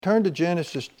Turn to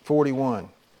Genesis 41.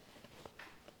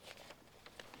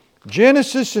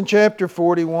 Genesis in chapter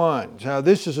 41. Now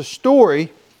this is a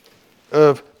story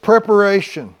of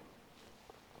preparation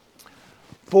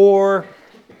for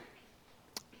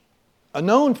a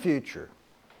known future,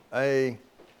 a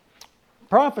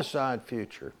prophesied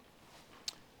future,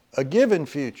 a given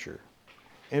future,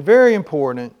 and very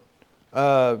important.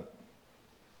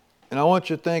 And I want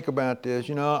you to think about this.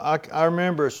 You know, I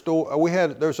remember a story.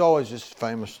 There's always this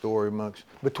famous story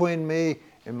between me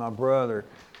and my brother.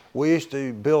 We used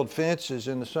to build fences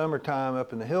in the summertime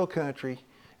up in the hill country,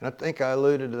 and I think I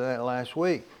alluded to that last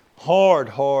week.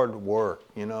 Hard work.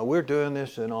 You know, we're doing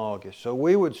this in August. So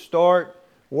we would start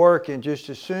working just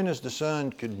as soon as the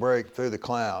sun could break through the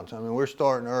clouds. I mean, we're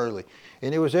starting early.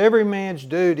 And it was every man's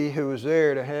duty who was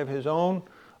there to have his own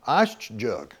ice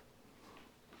jug.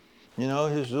 You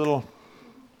know,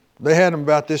 they had them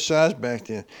about this size back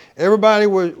then. It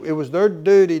was their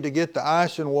duty to get the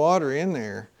ice and water in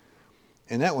there.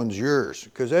 And that one's yours,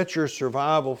 because that's your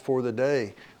survival for the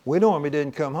day. We normally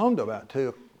didn't come home till about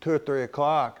 2 or 3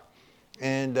 o'clock.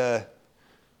 And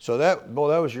so that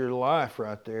was your life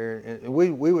right there. And we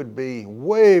would be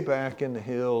way back in the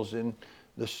hills, and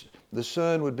the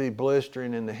sun would be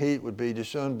blistering, and the heat would be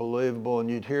just unbelievable. And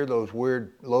you'd hear those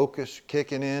weird locusts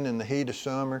kicking in the heat of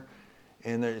summer.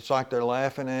 And it's like they're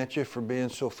laughing at you for being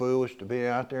so foolish to be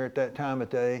out there at that time of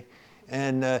day.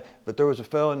 And but there was a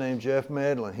fellow named Jeff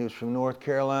Medlin. He was from North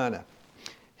Carolina.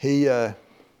 He was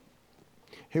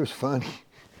funny.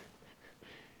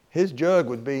 His jug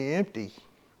would be empty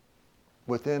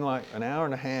within like an hour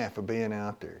and a half of being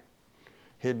out there.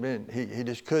 He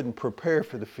just couldn't prepare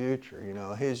for the future. You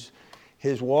know,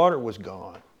 his water was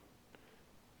gone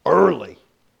early.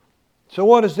 So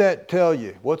what does that tell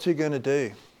you? What's he going to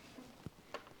do?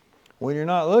 When you're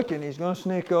not looking, he's going to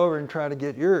sneak over and try to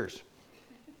get yours.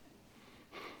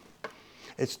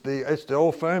 It's the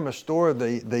old famous story of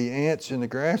the ants and the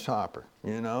grasshopper.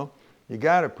 You know, you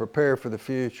got to prepare for the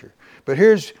future. But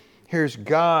here's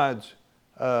God's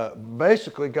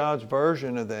basically God's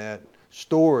version of that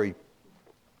story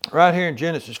right here in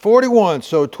Genesis 41.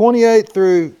 So 28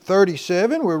 through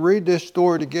 37, we'll read this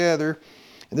story together.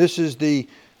 This is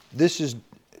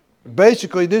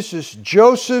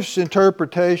Joseph's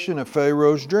interpretation of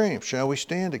Pharaoh's dream. Shall we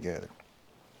stand together?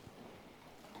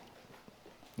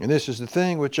 And this is the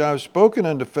thing which I have spoken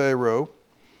unto Pharaoh.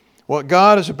 What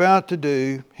God is about to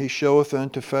do, he showeth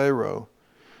unto Pharaoh.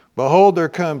 Behold, there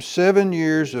come 7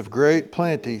 years of great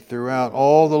plenty throughout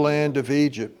all the land of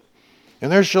Egypt.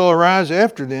 And there shall arise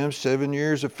after them 7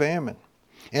 years of famine.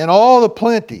 And all the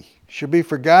plenty shall be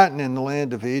forgotten in the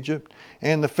land of Egypt,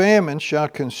 and the famine shall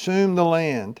consume the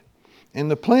land.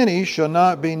 And the plenty shall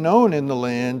not be known in the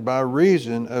land by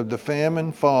reason of the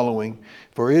famine following,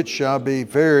 for it shall be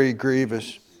very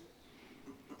grievous.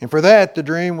 And for that the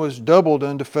dream was doubled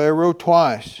unto Pharaoh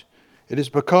twice. It is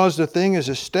because the thing is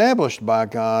established by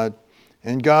God,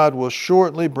 and God will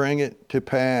shortly bring it to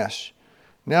pass.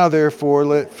 Now therefore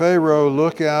let Pharaoh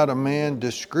look out a man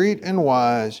discreet and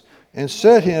wise, and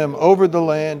set him over the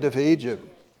land of Egypt.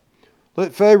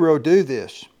 Let Pharaoh do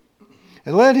this.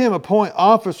 And let him appoint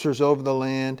officers over the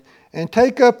land, and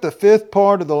take up the 5th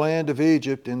part of the land of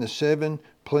Egypt in the 7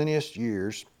 plenteous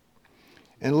years.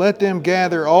 And let them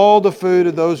gather all the food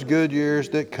of those good years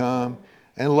that come,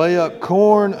 and lay up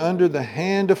corn under the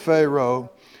hand of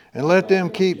Pharaoh, and let them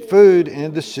keep food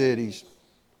in the cities.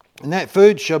 And that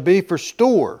food shall be for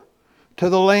store to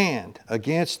the land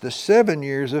against the 7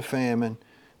 years of famine,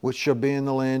 which shall be in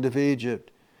the land of Egypt.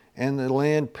 And the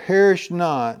land perished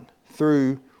not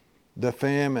through the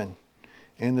famine.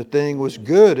 And the thing was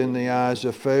good in the eyes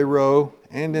of Pharaoh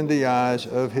and in the eyes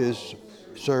of his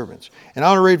servants. And I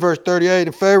want to read verse 38.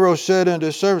 And Pharaoh said unto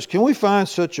his servants, can we find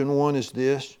such an one as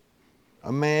this?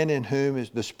 A man in whom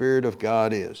is the Spirit of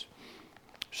God is.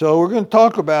 So we're going to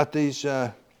talk about these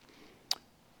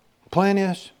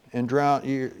plenteous and drought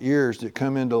years that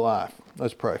come into life.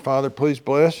 Let's pray. Father, please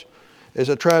bless as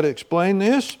I try to explain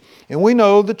this. And we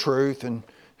know the truth, and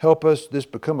help us this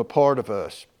become a part of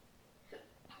us.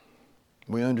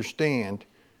 We understand,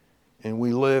 and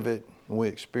we live it, and we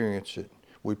experience it.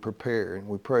 We prepare, and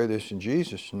we pray this in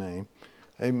Jesus' name.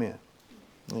 Amen.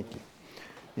 Thank you.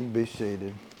 You can be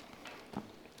seated.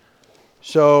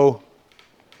 So,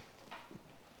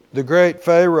 the great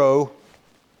Pharaoh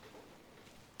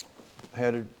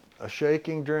had a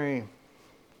shaking dream.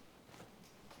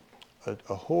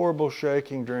 A horrible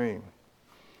shaking dream.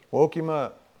 Woke him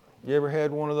up. You ever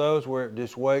had one of those where it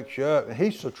just wakes you up? And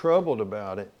he's so troubled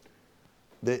about it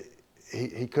that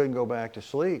he couldn't go back to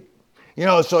sleep. You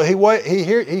know, so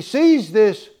he sees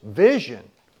this vision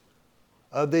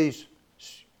of these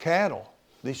cattle.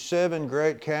 These 7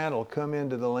 great cattle come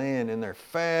into the land, and they're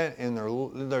fat, and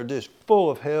they're just full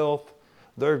of health.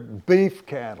 They're beef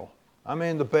cattle. I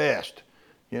mean, the best.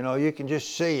 You know, you can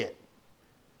just see it.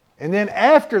 And then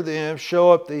after them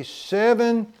show up these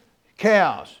 7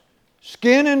 cows,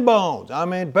 skin and bones. I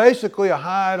mean, basically a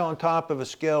hide on top of a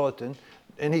skeleton.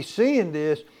 And he's seeing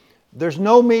this. There's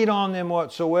no meat on them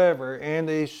whatsoever. And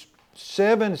these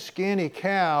 7 skinny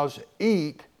cows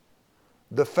eat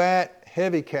the fat,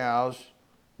 heavy cows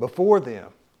before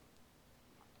them.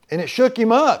 And it shook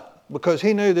him up because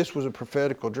he knew this was a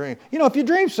prophetical dream. You know, if you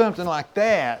dream something like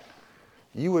that,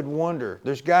 you would wonder,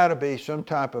 there's got to be some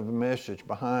type of a message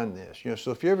behind this. You know,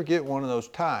 so if you ever get one of those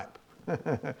type,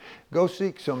 go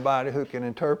seek somebody who can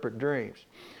interpret dreams.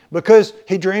 Because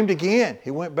he dreamed again.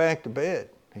 He went back to bed.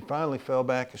 He finally fell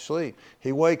back asleep.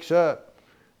 He wakes up.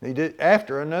 He did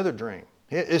after another dream.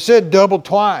 It said doubled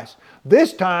twice.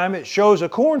 This time it shows a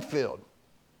cornfield.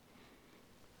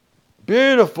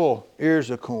 Beautiful ears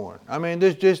of corn. I mean,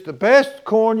 this is just the best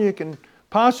corn you can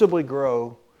possibly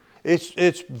grow.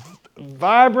 It's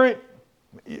vibrant,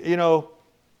 you know,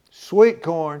 sweet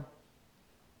corn.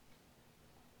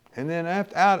 And then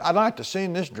after, I'd like to see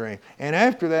this dream. And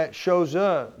after that shows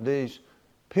up these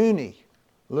puny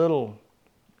little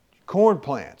corn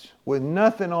plants with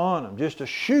nothing on them, just a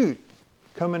shoot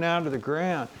coming out of the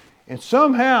ground. And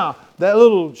somehow that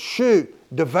little shoot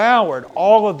devoured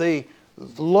all of the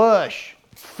lush,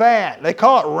 fat, they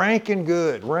call it ranking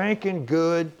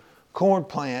good corn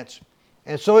plants.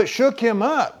 And so it shook him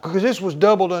up because this was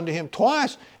doubled unto him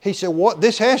twice. He said, "What?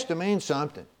 This has to mean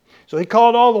something." So he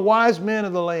called all the wise men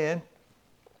of the land.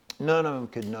 None of them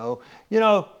could know. You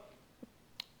know,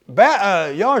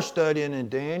 y'all are studying in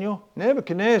Daniel.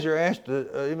 Nebuchadnezzar asked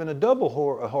even a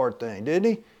double hard thing, didn't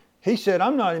he? He said,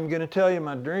 "I'm not even going to tell you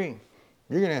my dream.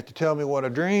 You're going to have to tell me what I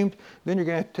dreamed. Then you're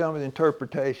going to have to tell me the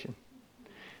interpretation."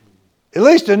 At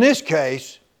least in this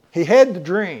case, he had the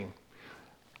dream.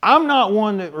 I'm not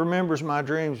one that remembers my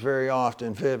dreams very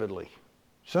often vividly.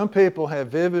 Some people have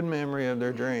vivid memory of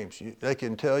their dreams. They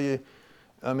can tell you,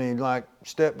 I mean, like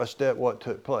step by step what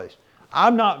took place.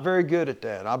 I'm not very good at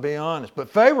that, I'll be honest. But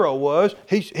Pharaoh was.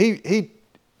 He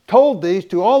told these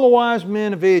to all the wise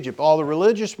men of Egypt, all the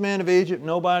religious men of Egypt.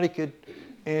 Nobody could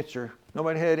answer.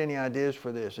 Nobody had any ideas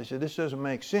for this. They said, "This doesn't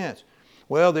make sense."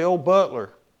 Well, the old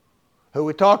butler, who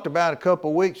we talked about a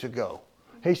couple weeks ago,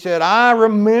 he said, "I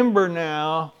remember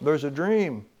now." There's a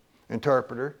dream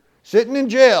interpreter sitting in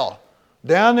jail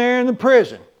down there in the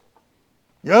prison.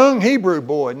 Young Hebrew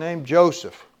boy named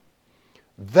Joseph.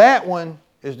 That one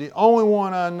is the only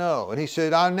one I know. And he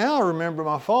said, "I now remember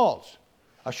my faults.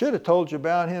 I should have told you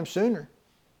about him sooner.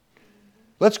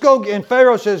 Let's go." And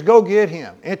Pharaoh says, "Go get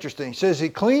him." Interesting. He says he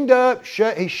cleaned up,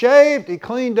 he shaved, he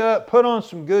cleaned up, put on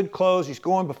some good clothes. He's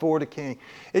going before the king.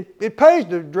 It pays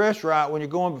to dress right when you're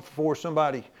going before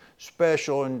somebody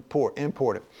special and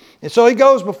important. And so he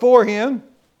goes before him,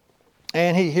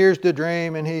 and he hears the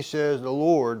dream, and he says, "The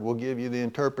Lord will give you the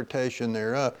interpretation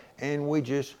thereof." And we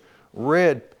just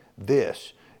read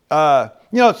this.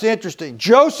 You know, it's interesting.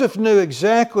 Joseph knew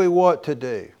exactly what to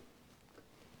do.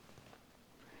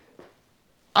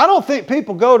 I don't think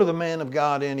people go to the man of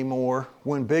God anymore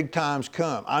when big times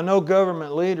come. I know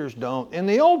government leaders don't. In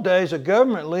the old days, a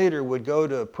government leader would go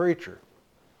to a preacher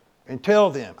and tell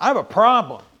them, "I have a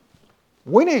problem.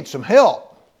 We need some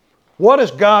help. What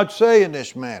does God say in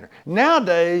this matter?"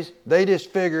 Nowadays, they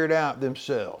just figure it out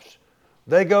themselves.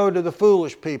 They go to the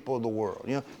foolish people of the world.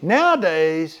 You know,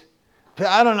 nowadays,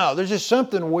 I don't know, there's just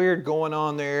something weird going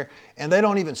on there, and they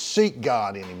don't even seek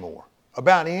God anymore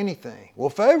about anything. Well,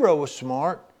 Pharaoh was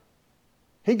smart.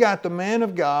 He got the man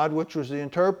of God, which was the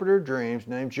interpreter of dreams,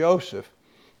 named Joseph,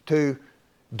 to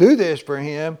do this for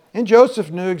him. And Joseph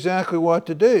knew exactly what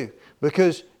to do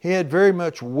because he had very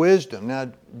much wisdom.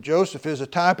 Now, Joseph is a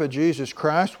type of Jesus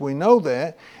Christ. We know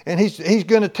that. And he's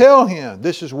going to tell him,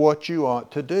 "This is what you ought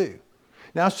to do."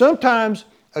 Now, sometimes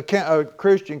a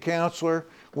Christian counselor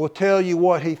will tell you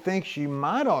what he thinks you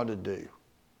might ought to do,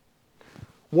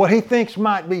 what he thinks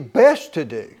might be best to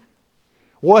do,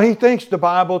 what he thinks the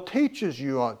Bible teaches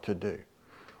you ought to do,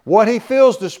 what he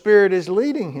feels the Spirit is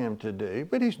leading him to do,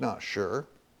 but he's not sure.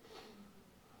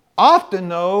 Often,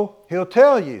 though, he'll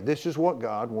tell you, "This is what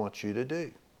God wants you to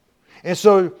do." And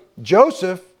so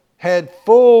Joseph had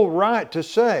full right to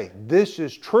say, "This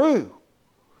is true.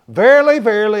 Verily,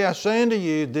 verily, I say unto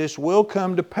you, this will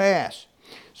come to pass."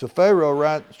 So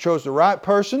Pharaoh chose the right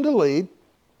person to lead.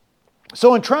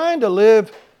 So in trying to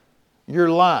live your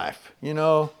life, you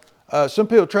know, some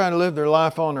people try to live their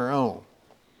life on their own.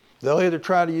 They'll either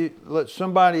try to let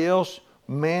somebody else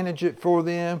manage it for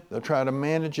them. They'll try to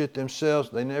manage it themselves.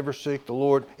 They never seek the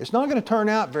Lord. It's not going to turn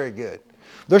out very good.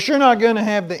 They're sure not going to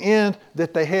have the end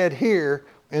that they had here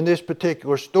in this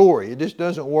particular story. It just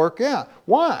doesn't work out.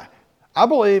 Why? I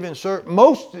believe in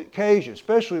most occasions,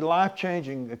 especially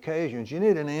life-changing occasions, you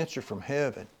need an answer from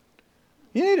heaven.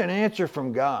 You need an answer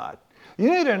from God. You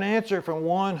need an answer from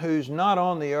one who's not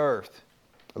on the earth,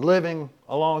 living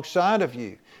alongside of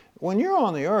you. When you're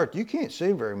on the earth, you can't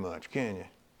see very much, can you?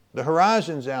 The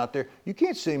horizon's out there. You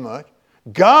can't see much.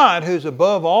 God, who's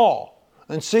above all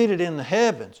and seated in the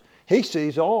heavens, He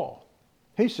sees all.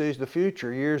 He sees the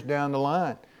future years down the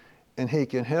line, and He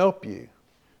can help you.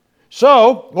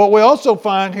 So, what we also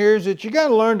find here is that you got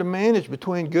to learn to manage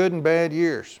between good and bad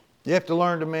years. You have to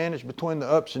learn to manage between the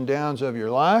ups and downs of your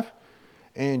life.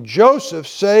 And Joseph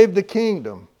saved the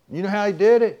kingdom. You know how he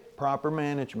did it? Proper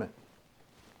management.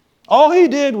 All he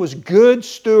did was good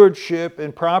stewardship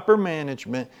and proper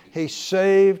management. He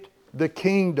saved the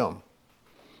kingdom.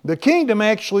 The kingdom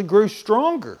actually grew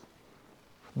stronger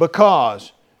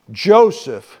because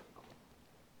Joseph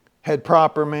had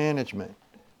proper management.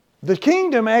 The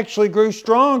kingdom actually grew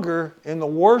stronger in the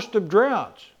worst of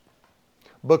droughts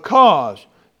because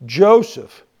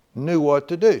Joseph knew what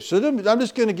to do. So I'm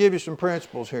just going to give you some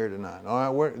principles here tonight.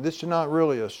 All right, this is not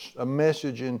really a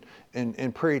message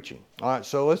in preaching. All right,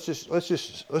 so let's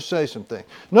say some things.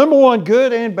 Number one,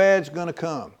 good and bad is going to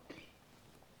come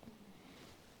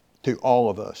to all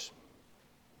of us.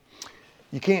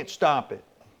 You can't stop it.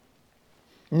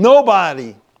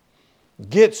 Nobody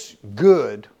gets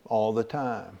good all the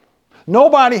time.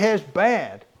 Nobody has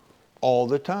bad all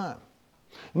the time.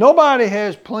 Nobody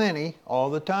has plenty all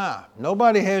the time.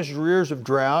 Nobody has years of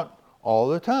drought all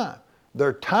the time. There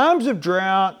are times of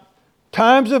drought,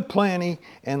 times of plenty,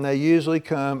 and they usually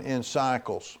come in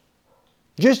cycles.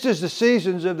 Just as the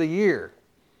seasons of the year,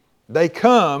 they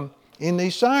come in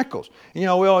these cycles. You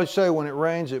know, we always say when it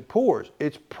rains, it pours.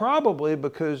 It's probably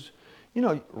because, you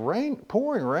know,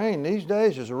 pouring rain these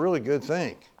days is a really good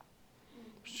thing.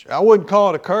 I wouldn't call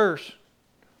it a curse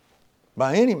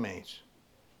by any means.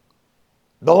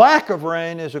 The lack of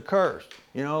rain is a curse.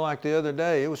 You know, like the other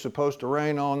day, it was supposed to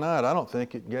rain all night. I don't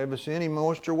think it gave us any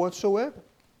moisture whatsoever.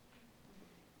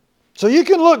 So you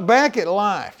can look back at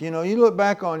life. You know, you look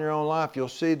back on your own life, you'll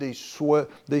see these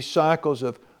cycles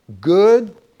of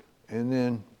good and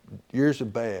then years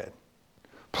of bad.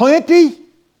 Plenty,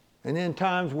 and then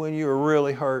times when you were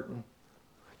really hurting.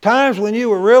 Times when you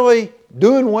were really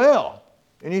doing well,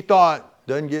 and you thought,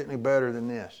 doesn't get any better than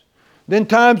this. Then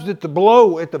times at the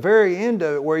blow, at the very end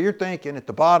of it, where you're thinking at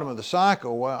the bottom of the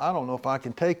cycle, well, I don't know if I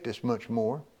can take this much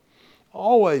more.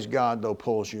 Always God, though,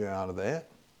 pulls you out of that.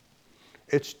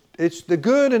 It's the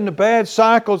good and the bad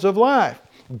cycles of life.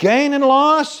 Gain and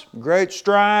loss, great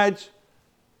strides,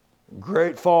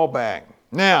 great fallback.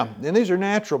 Now, and these are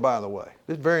natural, by the way.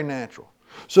 It's very natural.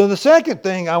 So the second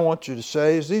thing I want you to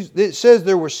say is it says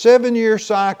there were 7-year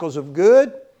cycles of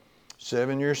good,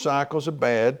 7-year cycles of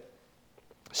bad.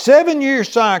 7-year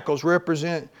cycles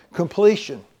represent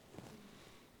completion.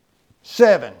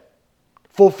 7,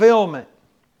 fulfillment,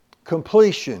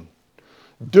 completion,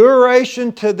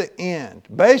 duration to the end.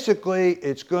 Basically,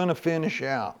 it's going to finish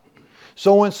out.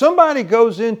 So when somebody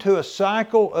goes into a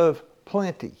cycle of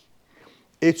plenty,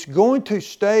 it's going to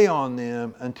stay on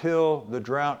them until the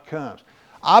drought comes.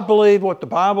 I believe what the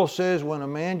Bible says, when a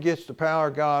man gets the power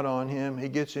of God on him, he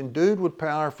gets endued with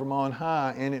power from on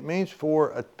high, and it means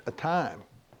for a time.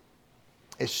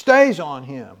 It stays on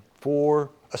him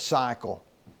for a cycle.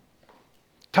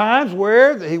 Times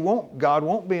where God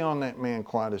won't be on that man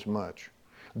quite as much.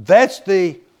 That's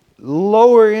the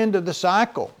lower end of the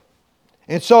cycle.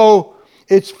 And so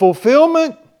it's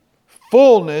fulfillment,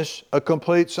 fullness, a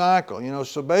complete cycle. You know,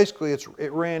 so basically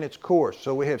it ran its course.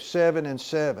 So we have 7 and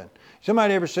 7.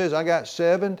 Somebody ever says, I got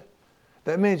 7,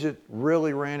 that means it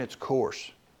really ran its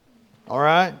course. All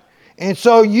right? And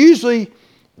so usually,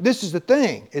 this is the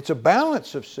thing. It's a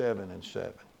balance of 7 and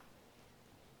 7.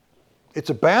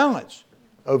 It's a balance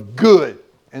of good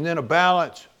and then a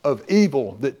balance of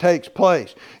evil that takes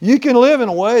place. You can live in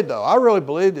a way, though, I really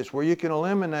believe this, where you can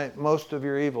eliminate most of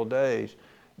your evil days.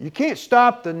 You can't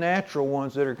stop the natural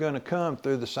ones that are going to come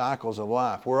through the cycles of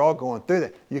life. We're all going through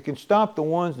that. You can stop the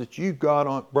ones that you brought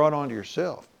onto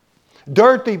yourself.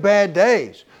 Dirty, bad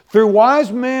days. Through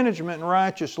wise management and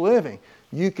righteous living,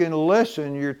 you can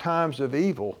lessen your times of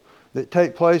evil that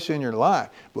take place in your life.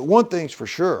 But one thing's for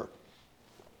sure.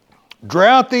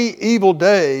 Droughty, evil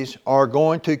days are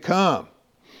going to come.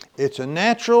 It's a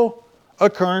natural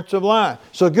occurrence of life.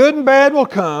 So good and bad will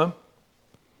come.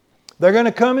 They're going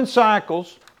to come in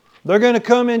cycles. They're going to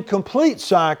come in complete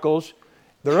cycles.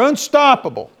 They're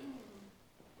unstoppable.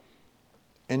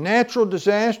 And natural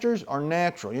disasters are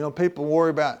natural. You know, people worry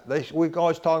about, we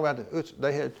always talk about,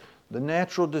 they had the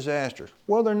natural disasters.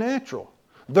 Well, they're natural.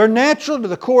 They're natural to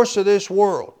the course of this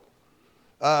world.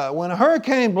 When a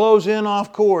hurricane blows in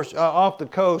off course, off the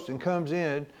coast and comes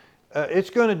in, it's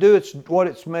going to do what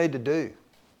it's made to do.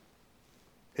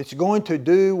 It's going to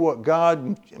do what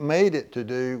God made it to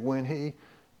do when He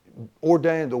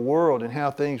ordained the world and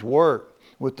how things work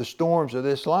with the storms of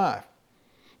this life.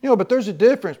 You know, but there's a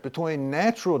difference between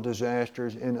natural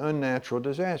disasters and unnatural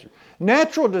disasters.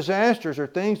 Natural disasters are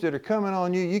things that are coming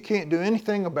on you can't do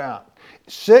anything about.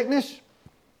 Sickness,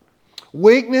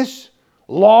 weakness,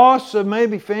 loss of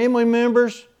maybe family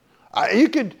members. I've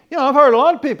heard a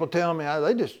lot of people tell me,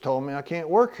 they just told me I can't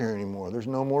work here anymore. There's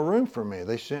no more room for me.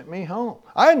 They sent me home.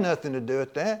 I had nothing to do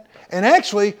with that. And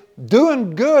actually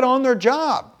doing good on their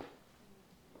job.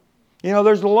 You know,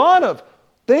 there's a lot of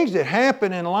things that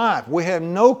happen in life we have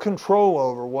no control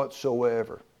over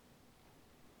whatsoever.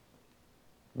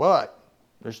 But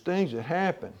there's things that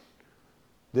happen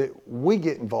that we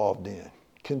get involved in.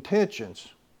 Contentions,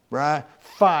 right?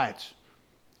 Fights,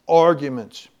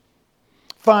 arguments,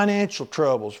 financial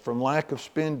troubles from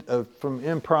from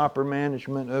improper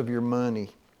management of your money.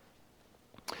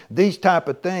 These type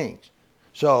of things.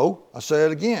 So, I'll say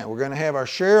it again, we're going to have our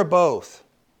share of both.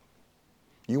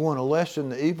 You want to lessen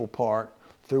the evil part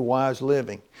through wise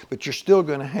living, but you're still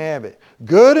going to have it.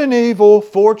 Good and evil,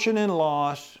 fortune and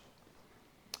loss,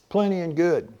 plenty and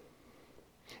good.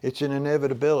 It's an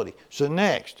inevitability. So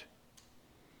next,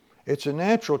 it's a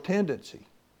natural tendency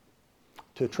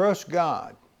to trust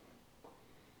God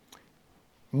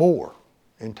more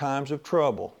in times of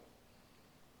trouble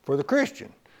for the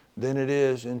Christian than it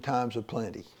is in times of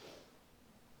plenty.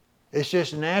 It's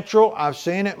just natural. I've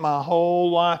seen it my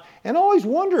whole life. And I always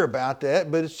wonder about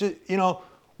that, but it's just,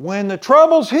 when the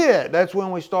troubles hit, that's when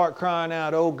we start crying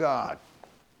out, oh God,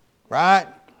 right?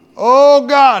 Oh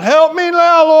God, help me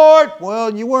now, Lord.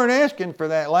 Well, you weren't asking for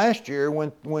that last year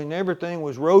when everything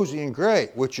was rosy and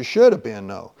great, which you should have been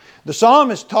though. The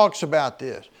psalmist talks about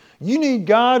this. You need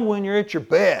God when you're at your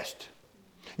best.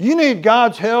 You need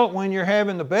God's help when you're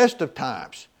having the best of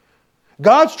times.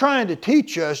 God's trying to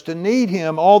teach us to need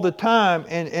Him all the time.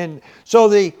 And so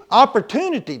the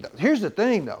opportunity, here's the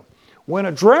thing though. When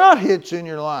a drought hits in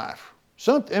your life,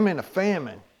 a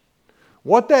famine,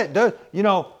 what that does,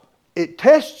 it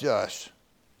tests us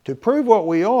to prove what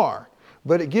we are,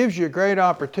 but it gives you a great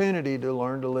opportunity to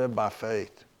learn to live by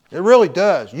faith. It really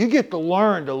does. You get to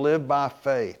learn to live by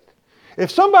faith.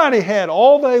 If somebody had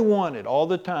all they wanted all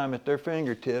the time at their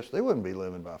fingertips, they wouldn't be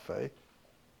living by faith.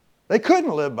 They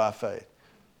couldn't live by faith.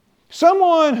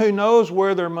 Someone who knows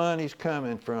where their money's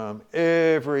coming from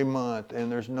every month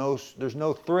and there's no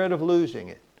threat of losing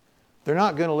it, they're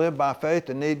not going to live by faith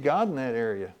and need God in that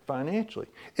area financially.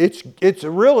 It's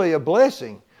really a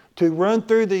blessing to run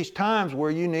through these times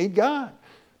where you need God.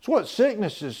 It's what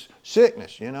sickness is.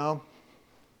 Sickness,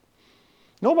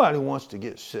 Nobody wants to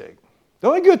get sick. The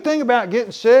only good thing about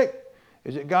getting sick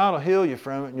is that God will heal you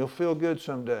from it and you'll feel good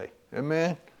someday.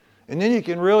 Amen? And then you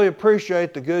can really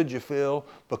appreciate the good you feel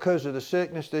because of the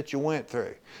sickness that you went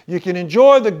through. You can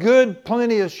enjoy the good,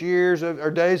 plenteous years or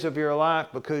days of your life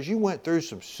because you went through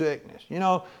some sickness.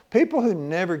 People who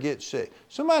never get sick.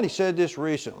 Somebody said this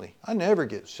recently. I never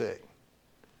get sick.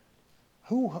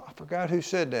 I forgot who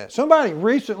said that. Somebody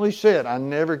recently said, I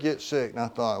never get sick. And I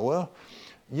thought, well,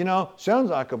 sounds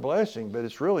like a blessing, but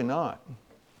it's really not.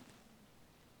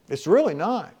 It's really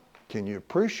not. Can you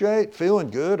appreciate feeling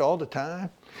good all the time?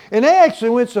 And they actually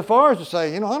went so far as to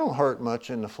say, I don't hurt much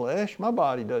in the flesh. My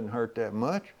body doesn't hurt that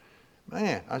much.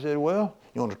 Man, I said, well,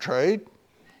 you want to trade?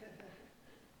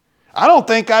 I don't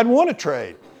think I'd want to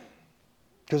trade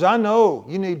because I know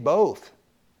you need both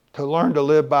to learn to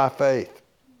live by faith.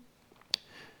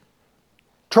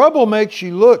 Trouble makes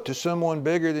you look to someone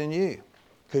bigger than you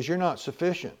because you're not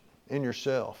sufficient in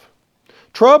yourself.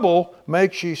 Trouble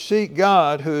makes you seek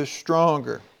God who is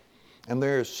stronger. And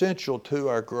they're essential to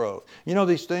our growth.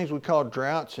 These things we call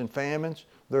droughts and famines,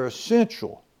 they're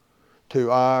essential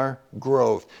to our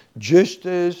growth. Just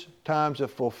as times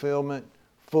of fulfillment,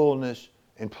 fullness,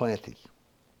 and plenty.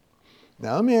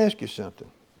 Now let me ask you something.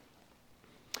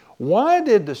 Why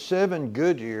did the 7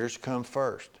 good years come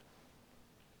first?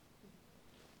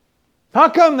 How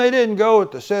come they didn't go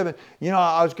with the 7?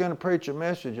 I was going to preach a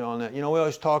message on that. We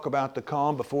always talk about the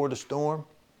calm before the storm.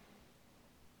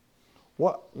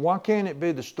 Why can't it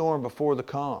be the storm before the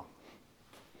calm?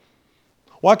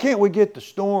 Why can't we get the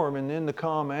storm and then the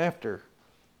calm after?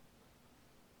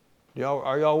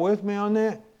 Are y'all with me on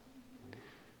that?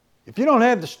 If you don't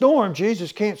have the storm,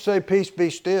 Jesus can't say, peace be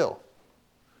still,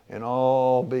 and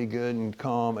all be good and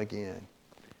calm again.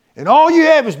 And all you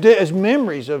have is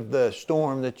memories of the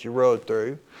storm that you rode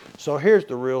through. So here's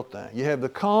the real thing. You have the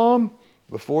calm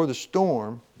before the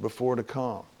storm, before the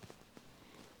calm.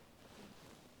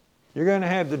 You're going to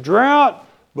have the drought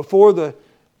before the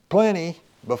plenty,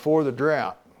 before the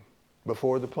drought,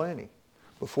 before the plenty,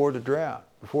 before the drought,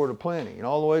 before the plenty, and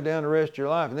all the way down the rest of your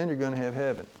life, and then you're going to have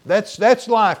heaven. That's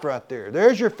life right there.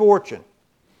 There's your fortune.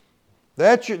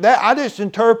 I just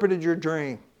interpreted your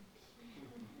dream.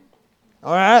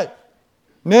 All right?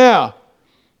 Now,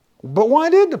 but why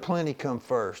did the plenty come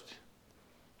first?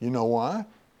 You know why?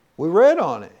 We read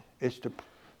on it. It's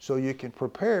so you can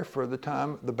prepare for the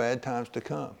bad times to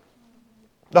come.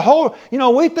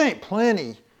 We think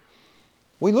plenty,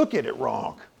 we look at it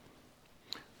wrong.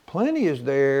 Plenty is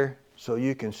there so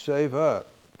you can save up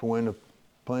for when the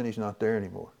plenty's not there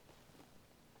anymore.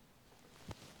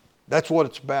 That's what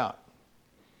it's about.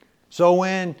 So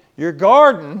when your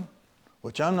garden,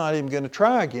 which I'm not even going to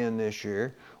try again this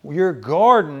year, your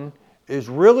garden is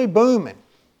really booming.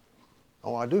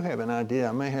 Oh, I do have an idea.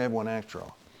 I may have one after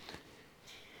all.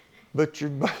 But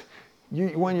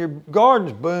when your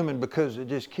garden's booming because it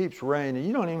just keeps raining,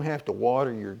 you don't even have to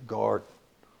water your garden.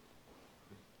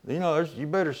 You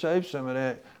better save some of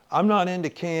that. I'm not into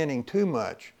canning too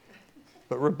much,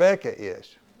 but Rebecca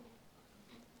is.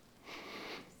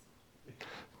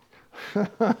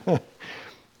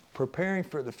 Preparing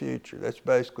for the future. That's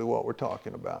basically what we're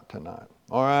talking about tonight.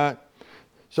 All right?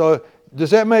 So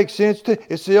does that make sense to you?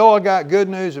 It's I got good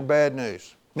news and bad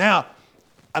news. Now,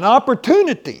 an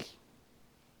opportunity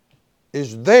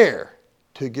is there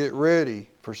to get ready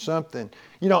for something.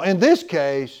 In this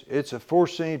case, it's a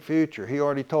foreseen future. He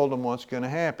already told them what's going to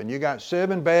happen. You got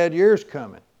 7 bad years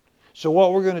coming. So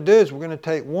what we're going to do is we're going to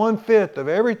take 1/5 of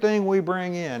everything we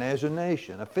bring in as a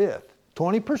nation, 1/5,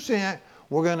 20%.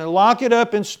 We're going to lock it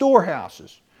up in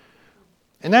storehouses.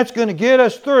 And that's going to get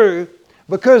us through,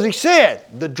 because he said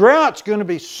the drought's going to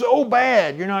be so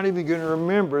bad you're not even going to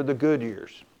remember the good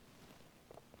years.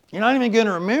 You're not even going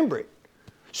to remember it.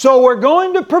 So we're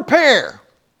going to prepare.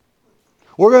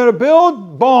 We're going to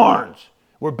build barns.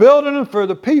 We're building them for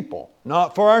the people,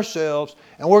 not for ourselves.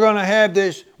 And we're going to have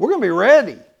this, we're going to be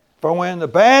ready for when the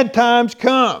bad times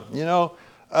come.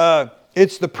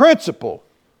 It's the principle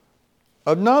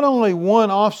of not only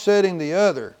one offsetting the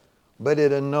other, but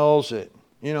it annuls it.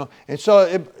 And so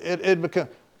it becomes,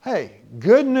 hey,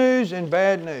 good news and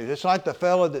bad news. It's like the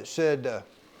fellow that said,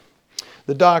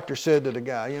 the doctor said to the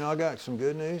guy, I got some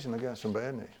good news and I got some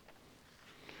bad news.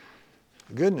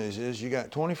 The good news is you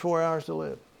got 24 hours to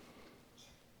live.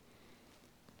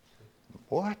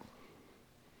 What?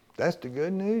 That's the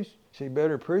good news? So you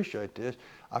better appreciate this.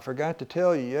 I forgot to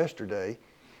tell you yesterday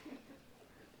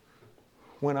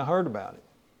when I heard about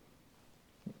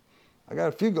it. I got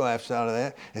a few laughs out of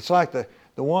that. It's like the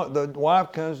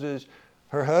wife comes to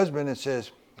her husband and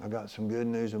says, I got some good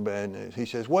news and bad news. He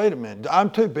says, wait a minute, I'm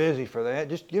too busy for that.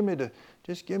 Just give me the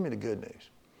good news.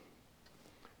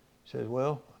 He says,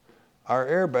 well, our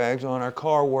airbags on our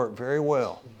car work very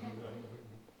well.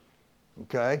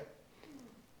 Okay?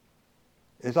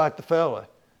 It's like the fella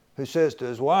who says to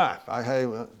his wife, hey,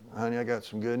 honey, I got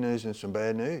some good news and some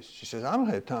bad news. She says, I don't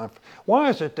have time. Why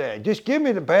is it that? Just give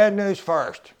me the bad news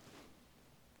first.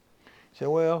 He said,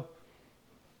 well,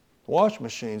 the washing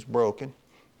machine's broken,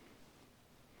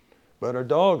 but our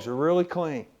dogs are really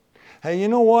clean. Hey, you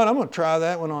know what? I'm going to try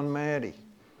that one on Maddie.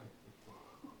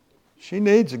 She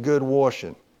needs a good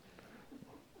washing.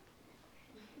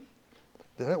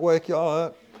 Did that wake y'all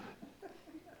up?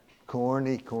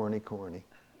 Corny, corny, corny.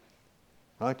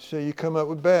 I'd like to see you come up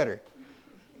with better.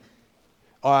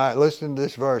 All right, listen to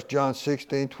this verse, John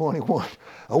 16:21.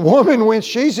 A woman, when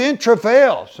she's in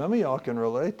travail, some of y'all can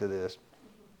relate to this.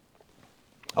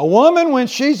 A woman, when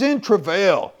she's in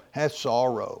travail, has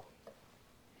sorrow,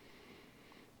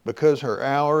 because her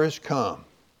hour is come.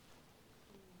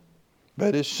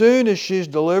 But as soon as she's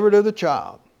delivered of the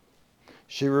child,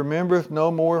 she remembereth no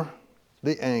more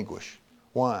the anguish.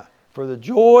 Why? For the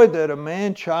joy that a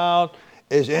man-child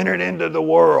is entered into the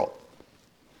world.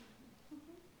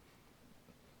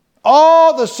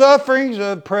 All the sufferings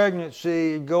of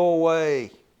pregnancy go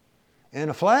away in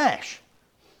a flash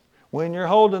when you're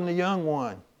holding the young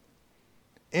one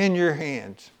in your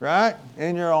hands, right?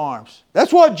 In your arms.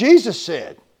 That's what Jesus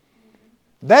said.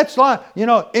 That's like,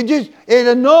 it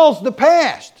annuls the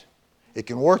past. It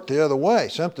can work the other way,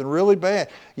 something really bad.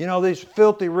 These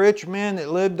filthy rich men that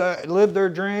lived their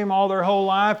dream all their whole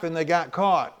life and they got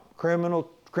caught. Criminal.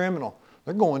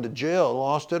 They're going to jail,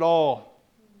 lost it all.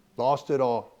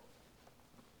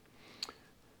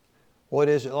 What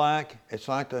is it like? It's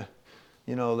like the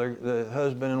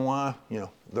husband and wife,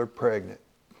 they're pregnant.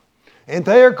 And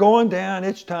they're going down.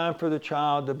 It's time for the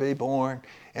child to be born.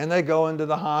 And they go into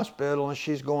the hospital, and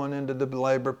she's going into the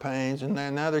labor pains. And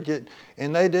then now they're getting,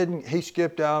 and they didn't, he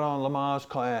skipped out on Lama's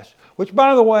class. Which,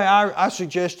 by the way, I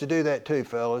suggest to do that too,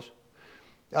 fellas.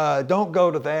 Don't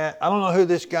go to that. I don't know who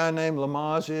this guy named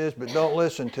Lamaze is, but don't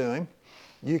listen to him.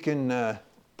 You can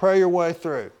pray your way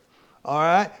through. All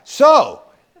right? So,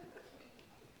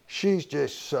 she's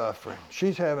just suffering.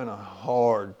 She's having a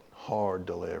hard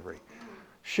delivery.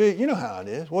 You know how it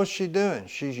is. What's she doing?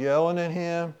 She's yelling at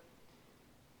him.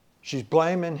 She's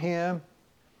blaming him.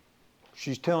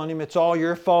 She's telling him it's all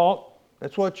your fault.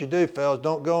 That's what you do, fellas.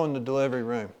 Don't go in the delivery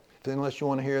room unless you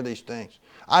want to hear these things.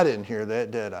 I didn't hear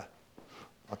that, did I?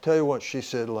 I'll tell you what she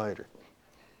said later.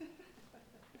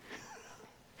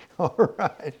 All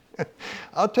right.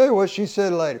 I'll tell you what she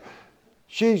said later.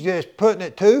 She's just putting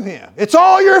it to him. It's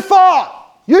all your fault.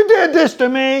 You did this to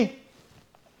me.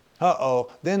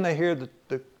 Uh-oh. Then they hear the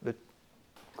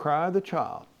cry of the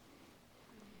child.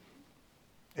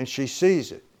 And she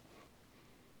sees it.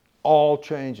 All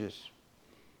changes.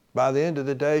 By the end of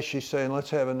the day, she's saying,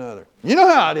 let's have another. You know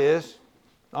how it is.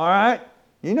 All right?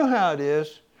 You know how it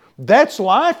is. That's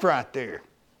life right there.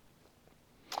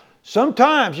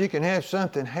 Sometimes you can have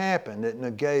something happen that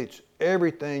negates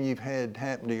everything you've had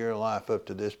happen to your life up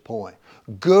to this point.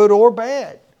 Good or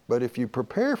bad. But if you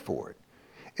prepare for it,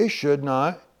 it should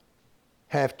not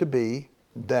have to be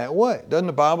that way. Doesn't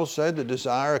the Bible say the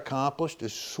desire accomplished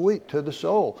is sweet to the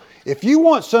soul? If you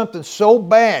want something so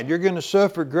bad, you're going to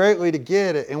suffer greatly to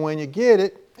get it. And when you get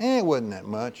it, it wasn't that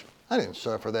much. I didn't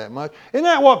suffer that much. Isn't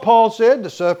that what Paul said? The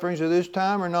sufferings of this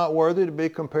time are not worthy to be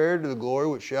compared to the glory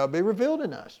which shall be revealed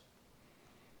in us.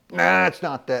 Nah, it's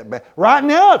not that bad. Right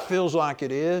now it feels like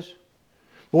it is.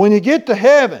 But when you get to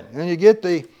heaven and you get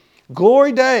the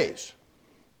glory days,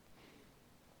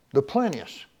 the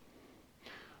plenteous,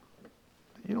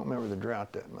 you don't remember the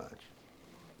drought that much.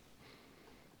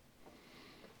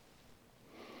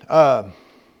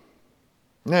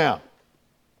 Now,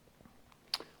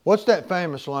 what's that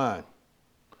famous line?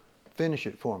 Finish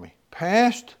it for me.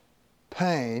 Past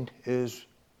pain is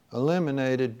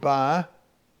eliminated by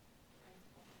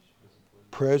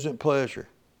present pleasure.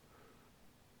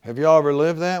 Have you all ever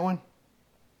lived that one?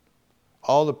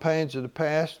 All the pains of the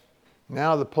past,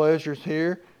 now the pleasure's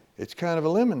here, it's kind of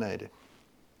eliminated.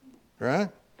 Right?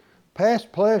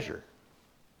 Past pleasure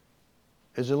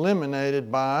is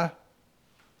eliminated by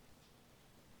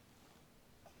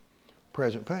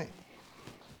present pain.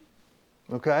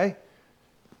 Okay?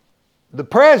 The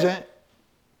present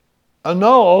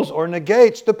annuls or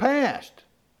negates the past.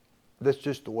 That's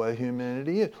just the way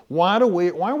humanity is. Why are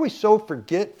we so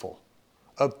forgetful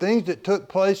of things that took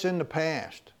place in the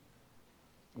past?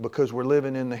 Because we're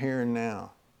living in the here and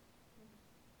now.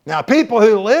 Now, people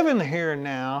who live in the here and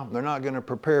now, they're not going to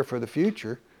prepare for the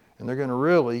future, and they're going to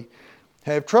really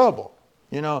have trouble.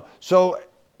 You know, so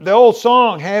the old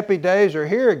song, happy days are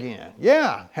here again.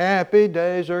 Yeah, happy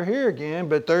days are here again,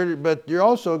 but you're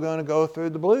also going to go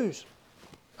through the blues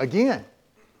again.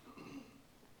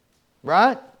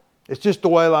 Right? It's just the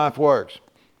way life works.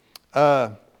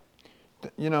 You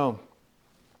know,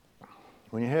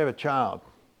 when you have a child,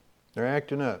 they're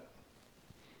acting up.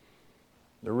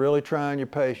 They're really trying your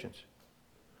patience.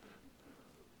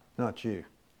 Not you.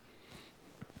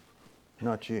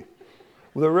 Not you.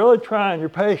 Well, they're really trying your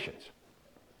patience.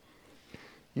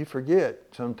 You forget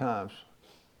sometimes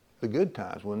the good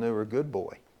times when they were a good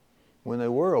boy, when they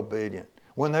were obedient,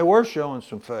 when they were showing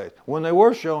some faith, when they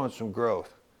were showing some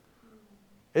growth.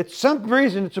 It's some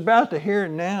reason it's about the here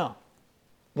and now.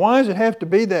 Why does it have to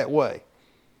be that way?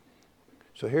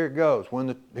 So here it goes.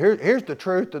 Here's the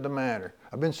truth of the matter.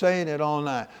 I've been saying it all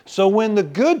night. So when the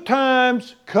good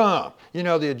times come, you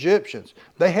know, the Egyptians,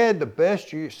 they had the best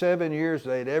 7 years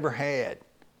they'd ever had.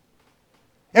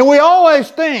 And we always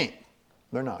think,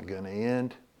 they're not going to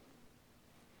end.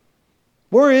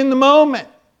 We're in the moment.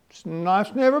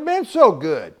 Life's never been so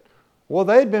good. Well,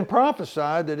 they'd been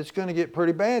prophesied that it's going to get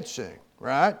pretty bad soon,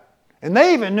 right? And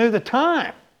they even knew the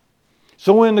time.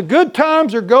 So when the good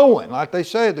times are going, like they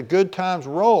say, the good times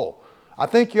roll, I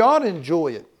think you ought to enjoy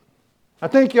it. I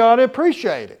think you ought to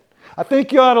appreciate it. I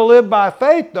think you ought to live by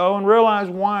faith, though, and realize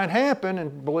why it happened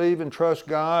and believe and trust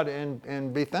God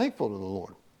and be thankful to the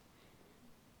Lord.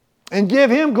 And give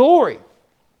Him glory.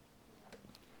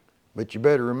 But you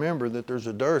better remember that there's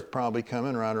a dearth probably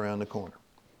coming right around the corner.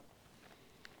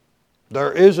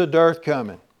 There is a dearth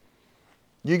coming.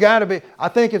 You got to be, I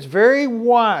think it's very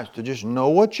wise to just know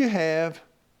what you have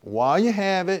while you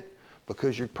have it,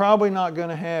 because you're probably not going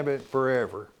to have it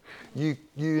forever. You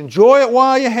enjoy it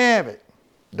while you have it.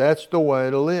 That's the way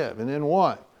to live. And then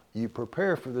what? You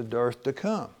prepare for the dearth to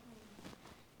come.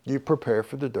 You prepare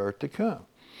for the dirt to come.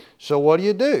 So what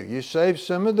do? You save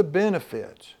some of the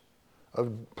benefits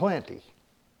of plenty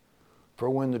for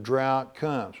when the drought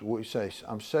comes. We say,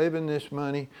 I'm saving this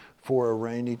money for a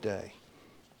rainy day,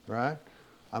 right?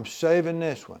 I'm saving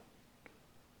this one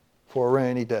for a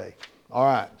rainy day. All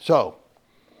right, so,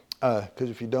 because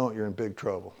if you don't, you're in big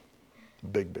trouble.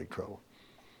 Big trouble.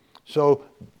 So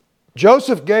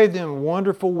Joseph gave them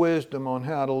wonderful wisdom on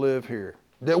how to live here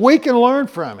that we can learn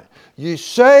from it. You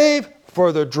save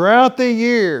for the droughty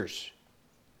years.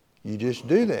 You just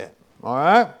do that. All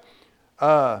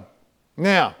right?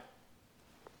 Now,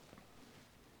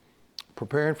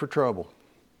 preparing for trouble.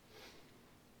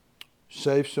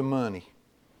 Save some money.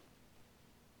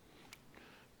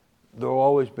 There'll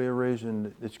always be a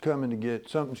reason that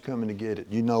something's coming to get it.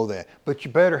 You know that. But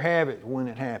you better have it when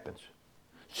it happens.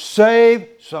 Save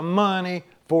some money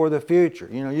for the future.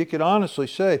 You know, you could honestly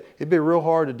say, it'd be real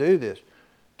hard to do this.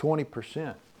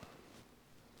 20%.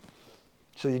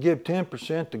 So you give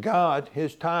 10% to God,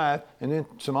 His tithe, and then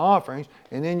some offerings,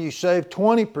 and then you save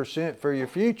 20% for your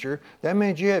future. That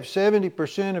means you have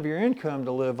 70% of your income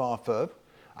to live off of.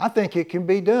 I think it can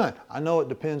be done. I know it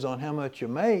depends on how much you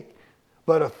make,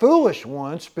 but a foolish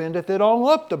one spendeth it all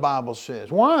up, the Bible says.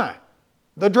 Why?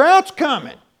 The drought's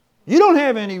coming. You don't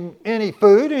have any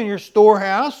food in your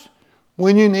storehouse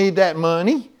when you need that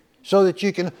money so that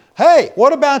you can... Hey,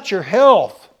 what about your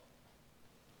health?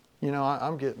 You know,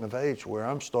 I'm getting of age where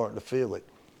I'm starting to feel it.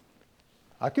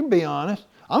 I can be honest.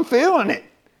 I'm feeling it.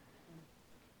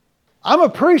 I'm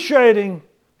appreciating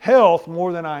health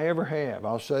more than I ever have.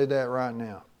 I'll say that right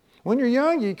now. When you're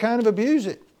young, you kind of abuse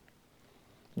it.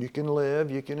 You can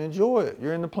live, you can enjoy it.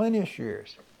 You're in the plenteous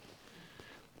years.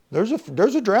 There's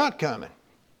a drought coming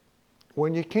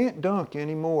when you can't dunk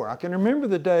anymore. I can remember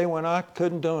the day when I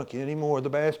couldn't dunk anymore the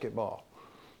basketball.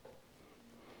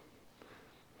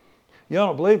 Y'all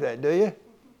don't believe that, do you?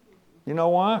 You know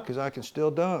why? Because I can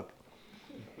still dunk.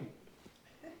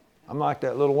 I'm like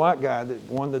that little white guy that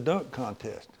won the dunk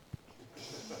contest.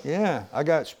 Yeah, I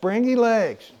got springy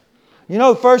legs. You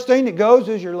know, the first thing that goes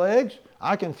is your legs.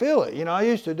 I can feel it. You know, I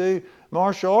used to do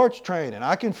martial arts training.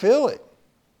 I can feel it.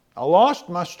 I lost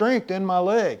my strength in my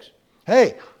legs.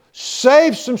 Hey,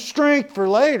 save some strength for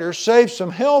later. Save some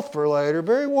health for later.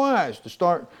 Very wise to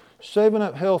start saving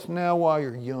up health now while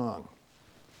you're young.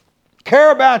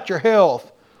 Care about your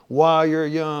health while you're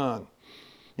young.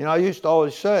 You know, I used to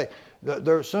always say that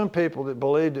there are some people that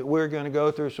believe that we're going to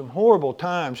go through some horrible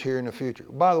times here in the future.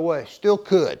 By the way, still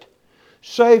could.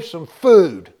 Save some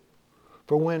food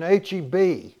for when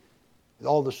H-E-B,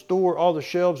 all the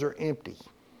shelves are empty.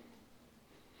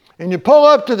 And you pull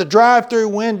up to the drive-through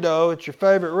window at your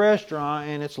favorite restaurant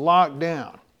and it's locked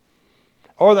down.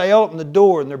 Or they open the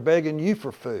door and they're begging you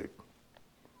for food.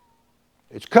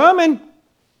 It's coming.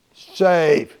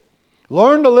 Save.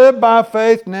 Learn to live by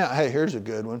faith now. Hey, here's a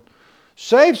good one.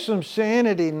 Save some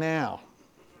sanity now.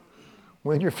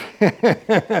 When you're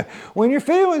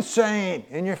feeling sane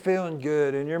and you're feeling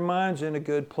good and your mind's in a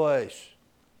good place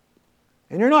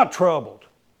and you're not troubled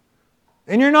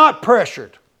and you're not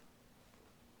pressured,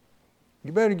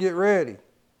 you better get ready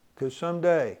because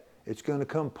someday it's going to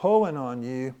come pulling on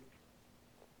you.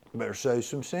 You better save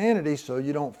some sanity so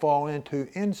you don't fall into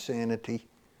insanity.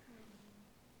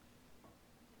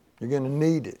 You're going to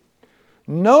need it.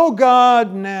 Know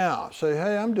God now. Say,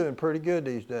 hey, I'm doing pretty good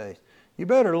these days. You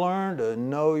better learn to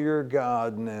know your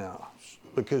God now.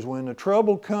 Because when the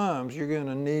trouble comes, you're going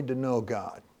to need to know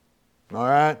God. All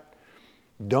right?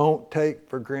 Don't take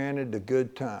for granted the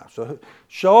good times. So,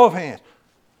 show of hands.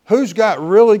 Who's got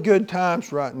really good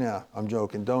times right now? I'm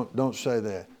joking. Don't say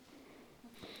that.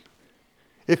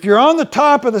 If you're on the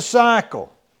top of the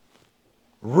cycle,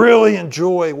 really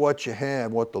enjoy what you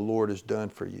have, what the Lord has done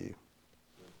for you.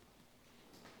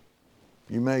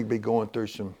 You may be going through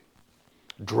some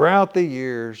droughty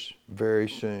years very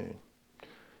soon.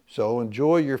 So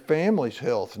enjoy your family's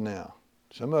health now.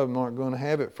 Some of them aren't going to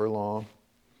have it for long.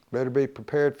 Better be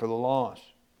prepared for the loss.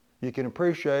 You can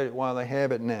appreciate it while they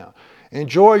have it now.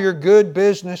 Enjoy your good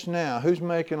business now. Who's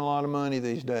making a lot of money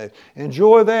these days?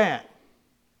 Enjoy that.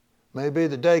 Maybe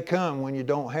the day come when you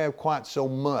don't have quite so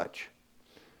much.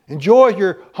 Enjoy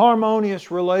your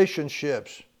harmonious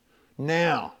relationships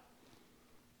now.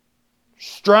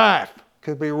 Strife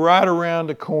could be right around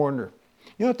the corner.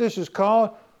 You know what this is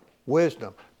called?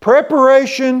 Wisdom.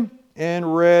 Preparation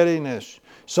and readiness.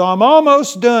 So I'm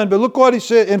almost done, but look what he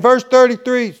said. In verse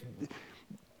 33,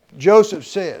 Joseph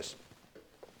says,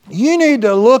 you need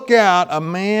to look out a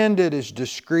man that is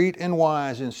discreet and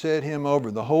wise and set him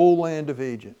over the whole land of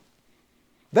Egypt.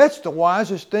 That's the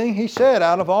wisest thing he said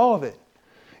out of all of it.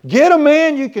 Get a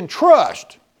man you can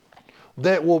trust.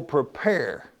 that will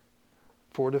prepare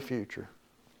for the future.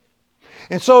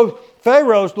 And so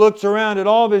Pharaoh looks around at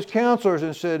all of his counselors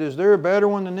and said, is there a better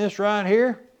one than this right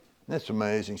here? That's an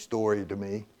amazing story to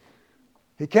me.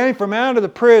 He came from out of the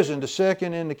prison to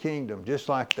second in the kingdom, just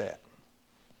like that.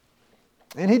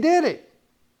 And he did it.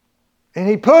 And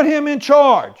he put him in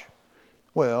charge.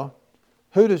 Well,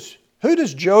 who does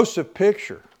Joseph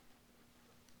picture?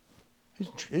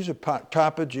 He's a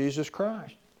type of Jesus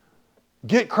Christ.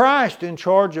 Get Christ in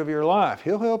charge of your life.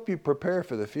 He'll help you prepare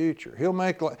for the future. He'll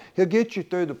get you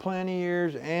through the plenty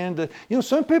years and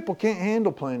some people can't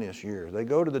handle plenteous years. They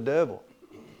go to the devil.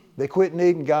 They quit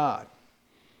needing God.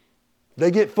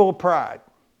 They get full of pride.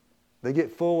 They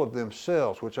get full of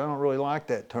themselves, which I don't really like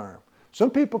that term. Some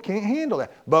people can't handle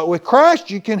that. But with Christ,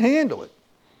 you can handle it.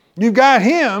 You've got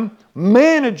Him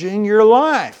managing your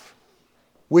life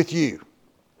with you.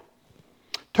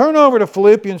 Turn over to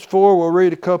Philippians 4. We'll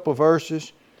read a couple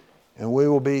verses and we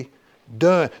will be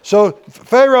done. So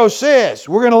Pharaoh says,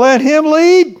 we're going to let him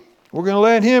lead. We're going to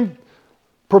let him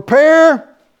prepare.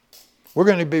 We're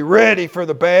going to be ready for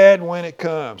the bad when it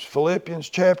comes. Philippians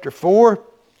chapter 4.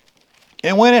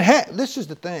 And when this is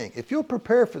the thing. If you'll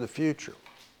prepare for the future,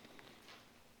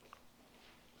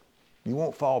 you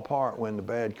won't fall apart when the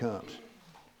bad comes.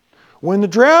 When the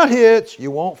drought hits,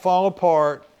 you won't fall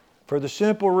apart for the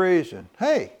simple reason,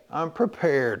 hey, I'm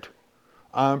prepared.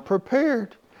 I'm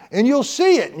prepared. And you'll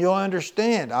see it and you'll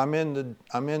understand. I'm in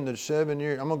the 7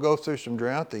 years. I'm going to go through some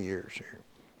droughty years here.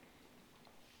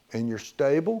 And you're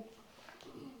stable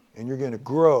and you're going to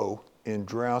grow in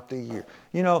droughty years.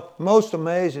 Most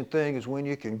amazing thing is when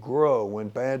you can grow, when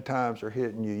bad times are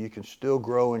hitting you, you can still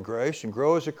grow in grace and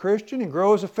grow as a Christian and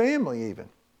grow as a family even.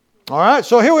 All right,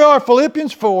 so here we are,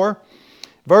 Philippians 4,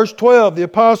 verse 12. The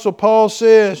Apostle Paul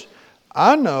says,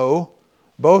 I know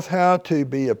both how to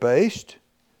be abased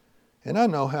and I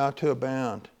know how to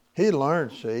abound. He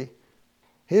learned, see.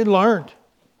 He learned.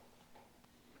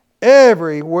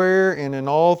 Everywhere and in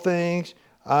all things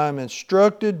I am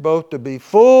instructed both to be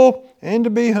full and to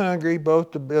be hungry,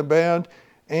 both to abound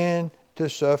and to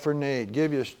suffer need.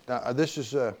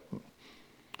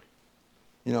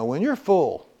 When you're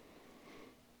full,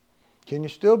 can you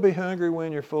still be hungry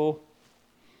when you're full?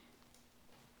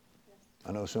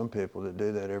 I know some people that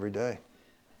do that every day.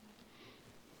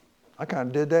 I kind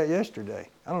of did that yesterday.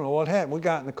 I don't know what happened. We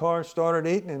got in the car, started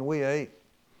eating, and we ate.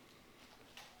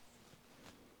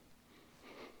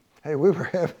 Hey,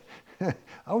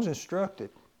 I was instructed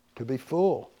to be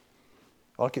full,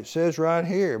 like it says right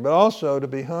here, but also to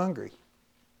be hungry.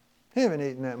 I haven't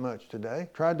eaten that much today.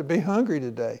 Tried to be hungry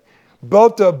today.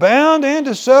 Both to abound and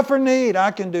to suffer need.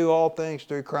 I can do all things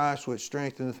through Christ which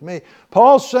strengtheneth me.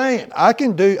 Paul's saying, I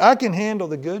can handle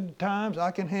the good times.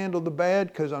 I can handle the bad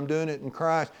because I'm doing it in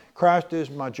Christ. Christ is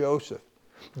my Joseph.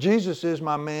 Jesus is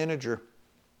my manager.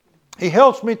 He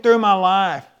helps me through my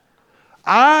life.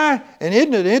 And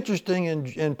isn't it interesting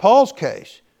in Paul's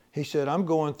case? He said, I'm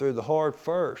going through the hard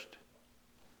first.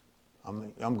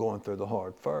 I'm going through the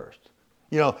hard first.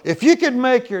 If you could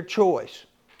make your choice,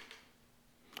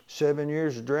 7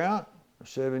 years of drought or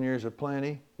 7 years of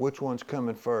plenty, which one's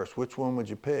coming first? Which one would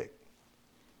you pick?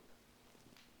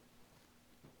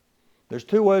 There's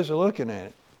two ways of looking at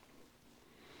it.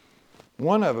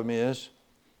 One of them is,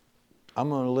 I'm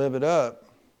going to live it up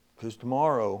because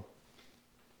tomorrow,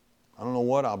 I don't know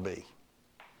what I'll be.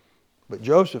 But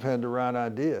Joseph had the right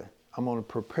idea. I'm going to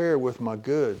prepare with my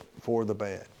good for the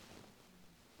bad.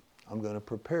 I'm going to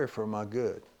prepare for my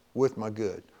good, with my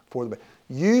good, for the bad.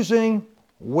 Using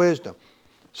wisdom.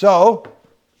 So,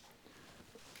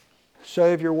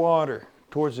 save your water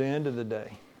towards the end of the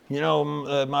day.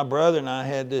 My brother and I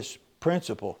had this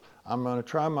principle. I'm going to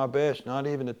try my best not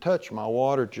even to touch my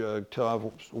water jug till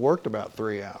I've worked about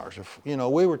 3 hours.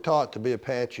 We were taught to be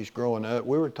Apaches growing up.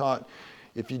 We were taught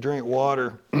if you drink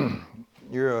water,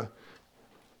 you're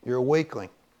a weakling.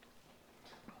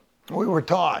 We were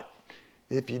taught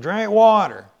if you drink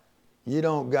water, you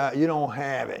don't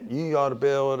have it. You ought to be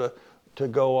able to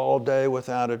go all day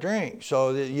without a drink. So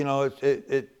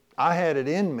I had it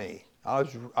in me.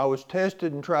 I was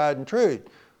tested and tried and true.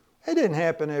 It didn't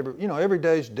happen every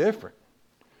day's different.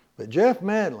 But Jeff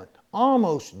Medlin,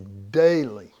 almost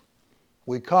daily,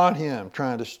 we caught him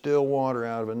trying to steal water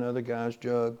out of another guy's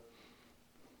jug.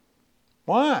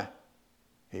 Why?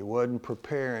 He wasn't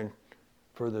preparing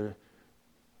for the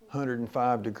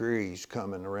 105 degrees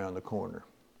coming around the corner.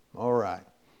 All right.